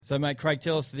So, mate, Craig,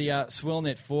 tell us the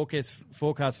Swellnet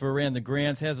forecast for around the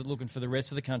grounds. How's it looking for the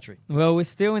rest of the country? Well, we're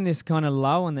still in this kind of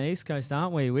low on the East Coast,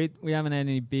 aren't we? We haven't had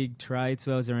any big trade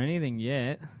swells or anything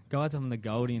yet. Guys on the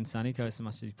Goldie and Sunny Coast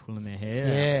must be pulling their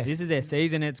hair out. This is their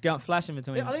season. It's got flashing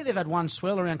between. Yeah, I think they've had one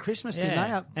swell around Christmas, didn't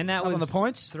they? And that was on the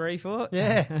points. 3 foot.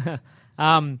 Yeah.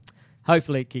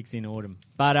 Hopefully it kicks in autumn.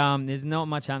 But there's not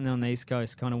much happening on the East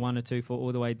Coast, kind of 1 to 2 foot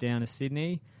all the way down to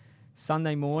Sydney.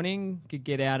 Sunday morning, could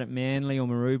get out at Manly or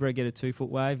Maroubra, get a 2 foot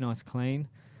wave, nice clean.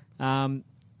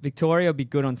 Victoria will be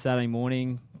good on Saturday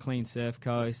morning, clean surf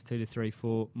coast, 2 to 3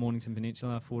 foot. Mornington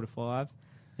Peninsula, 4 to 5.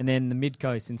 And then the mid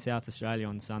coast in South Australia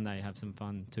on Sunday have some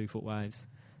fun 2 foot waves.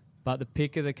 But the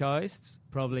pick of the coast,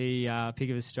 probably pick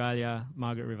of Australia,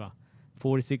 Margaret River,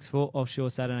 4 to 6 foot offshore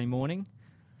Saturday morning.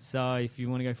 So if you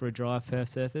want to go for a drive,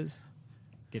 Perth surfers,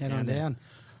 get Head down on there. down.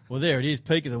 Well, there it is,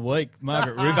 peak of the week,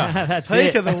 Margaret River. That's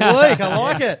Peak it. of the week. I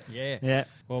like it. Yeah. Yeah.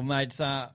 Well, mate,